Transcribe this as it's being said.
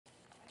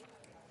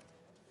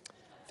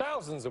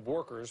Thousands of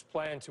workers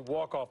plan to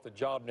walk off the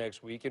job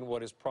next week in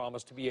what is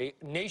promised to be a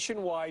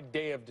nationwide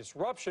day of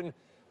disruption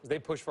as they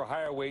push for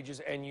higher wages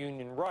and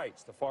union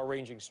rights. The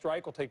far-ranging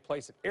strike will take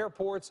place at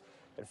airports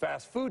and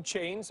fast food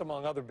chains,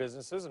 among other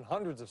businesses, in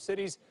hundreds of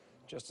cities,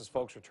 just as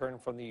folks return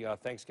from the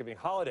Thanksgiving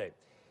holiday.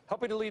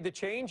 Helping to lead the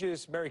change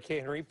is Mary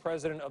Kay Henry,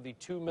 president of the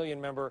 2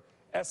 million-member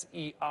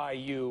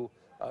SEIU,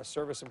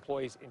 Service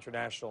Employees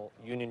International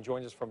Union,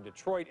 joins us from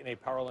Detroit in a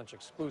Power Lunch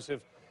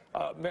exclusive.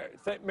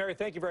 Mary,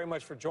 thank you very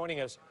much for joining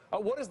us.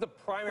 What is the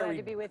primary? Glad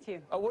to be with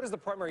you. What is the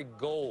primary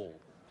goal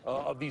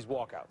of these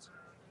walkouts?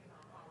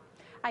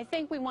 I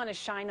think we want to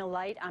shine a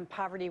light on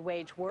poverty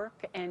wage work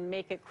and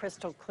make it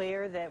crystal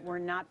clear that we're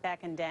not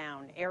backing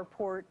down.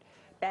 Airport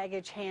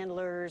baggage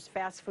handlers,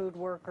 fast food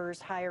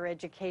workers, higher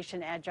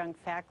education adjunct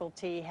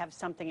faculty have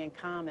something in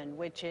common,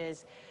 which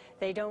is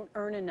they don't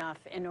earn enough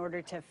in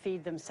order to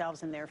feed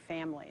themselves and their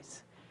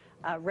families.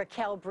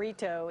 Raquel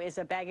Brito is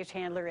a baggage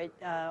handler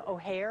at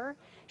O'Hare.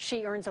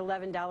 She earns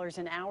 $11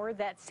 an hour.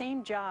 That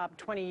same job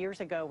 20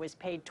 years ago was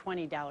paid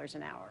 $20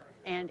 an hour.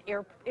 And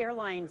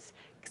airlines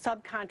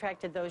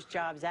subcontracted those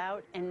jobs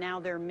out, and now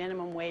they're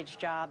minimum wage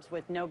jobs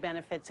with no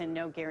benefits and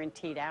no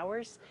guaranteed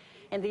hours.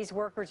 And these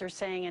workers are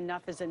saying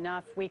enough is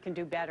enough. We can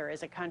do better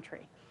as a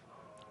country.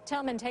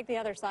 Tillman, take the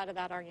other side of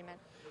that argument.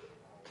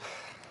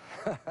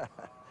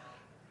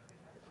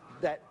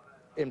 That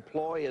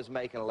employee is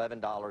making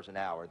 $11 an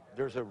hour.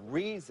 There's a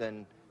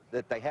reason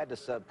that they had to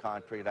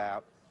subcontract it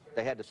out.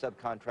 They had to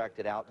subcontract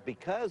it out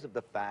because of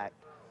the fact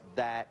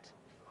that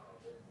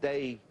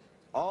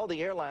all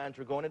the airlines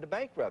are going into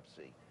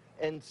bankruptcy.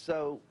 And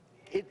so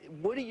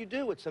what do you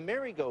do? It's a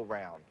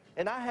merry-go-round.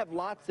 And I have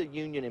lots of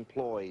union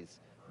employees,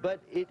 but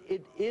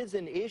it is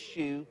an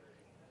issue,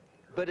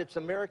 but it's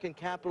American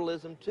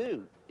capitalism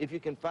too. If you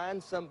can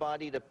find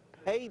somebody to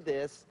pay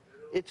this,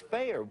 it's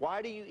fair.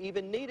 Why do you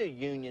even need a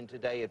union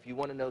today if you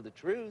want to know the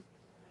truth?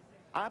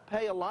 I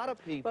pay a lot of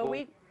people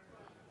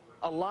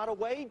a lot of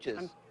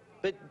wages,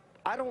 but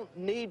I don't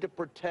need to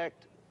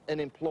protect an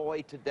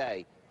employee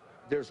today.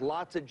 There's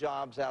lots of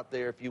jobs out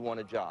there if you want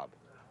a job.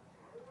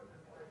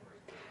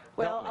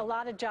 Well, a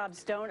lot of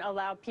jobs don't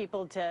allow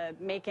people to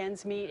make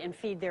ends meet and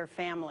feed their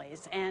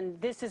families. And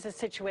this is a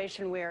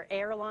situation where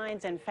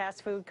airlines and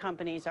fast food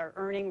companies are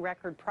earning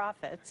record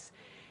profits,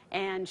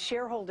 and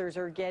shareholders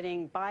are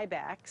getting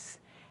buybacks,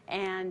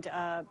 and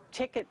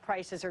ticket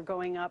prices are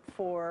going up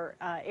for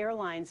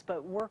airlines,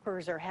 but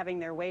workers are having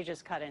their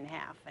wages cut in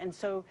half. And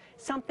so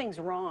something's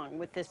wrong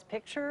with this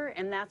picture,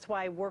 and that's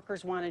why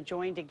workers want to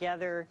join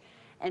together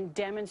and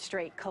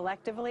demonstrate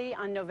collectively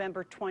on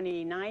November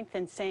 29th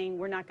and saying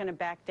we're not going to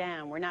back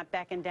down. We're not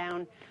backing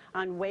down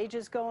on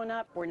wages going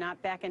up. We're not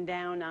backing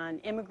down on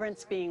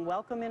immigrants being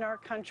welcome in our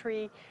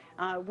country.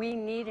 We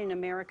need an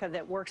America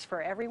that works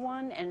for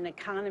everyone and an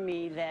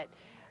economy that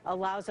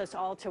allows us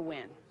all to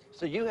win.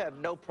 So you have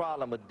no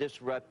problem with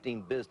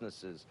disrupting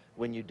businesses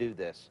when you do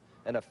this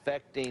and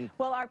affecting...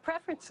 Well, our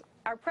preference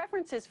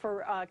is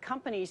for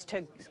companies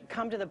to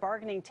come to the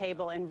bargaining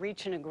table and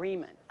reach an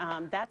agreement.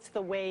 That's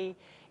the way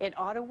it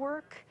ought to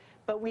work,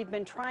 but we've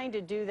been trying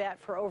to do that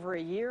for over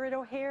a year at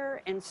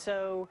O'Hare, and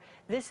so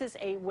this is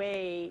a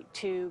way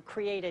to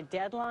create a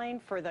deadline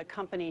for the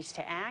companies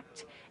to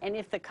act, and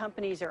if the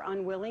companies are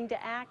unwilling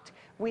to act,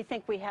 we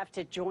think we have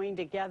to join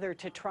together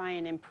to try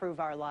and improve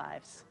our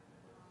lives.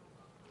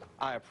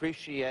 I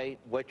appreciate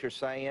what you're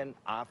saying.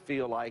 I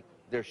feel like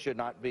there should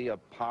not be a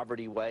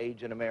poverty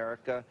wage in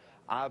America.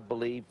 I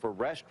believe for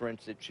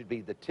restaurants it should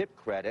be the tip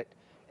credit,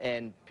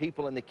 and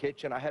people in the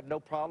kitchen I have no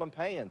problem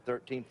paying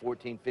 $13,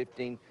 $14,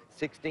 $15,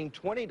 $16,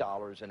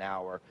 $20 an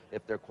hour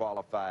if they're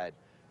qualified.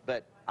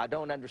 But I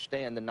don't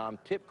understand the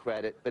non-tip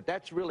credit, but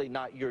that's really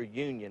not your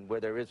union where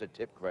there is a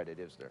tip credit,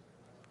 is there?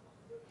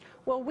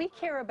 Well, we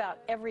care about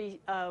every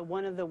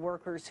one of the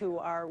workers who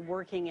are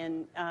working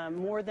in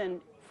more than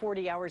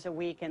 40 hours a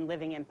week and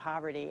living in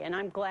poverty. And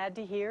I'm glad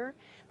to hear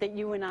that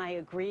you and I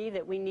agree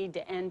that we need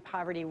to end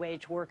poverty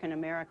wage work in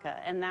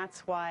America. And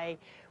that's why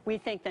we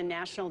think the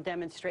national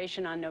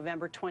demonstration on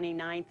November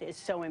 29th is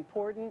so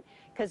important,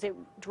 because it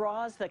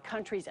draws the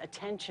country's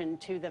attention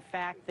to the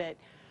fact that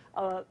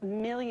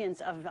millions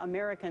of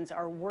Americans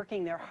are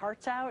working their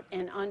hearts out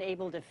and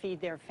unable to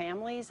feed their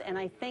families. And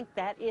I think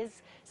that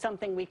is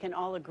something we can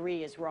all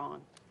agree is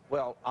wrong.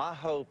 Well, I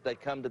hope they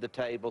come to the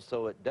table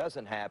so it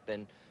doesn't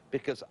happen,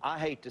 because I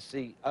hate to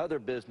see other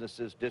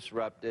businesses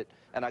disrupted.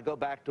 And I go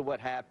back to what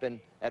happened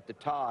at the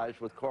Taj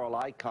with Coral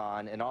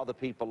Icon, and all the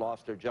people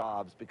lost their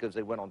jobs because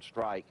they went on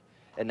strike.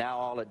 And now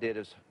all it did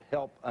is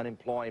help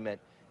unemployment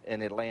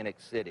in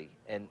Atlantic City.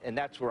 And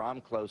that's where I'm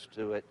close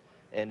to it.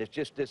 And it's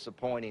just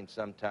disappointing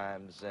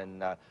sometimes.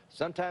 And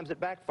sometimes it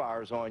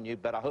backfires on you,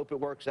 but I hope it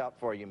works out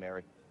for you,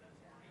 Mary.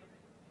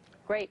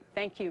 Great.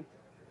 Thank you.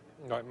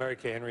 All right, Mary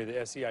Kay Henry, the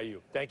SEIU.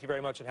 Thank you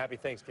very much, and happy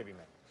Thanksgiving,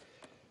 man.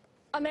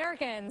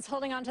 Americans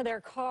holding onto their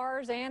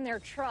cars and their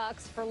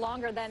trucks for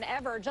longer than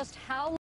ever. Just how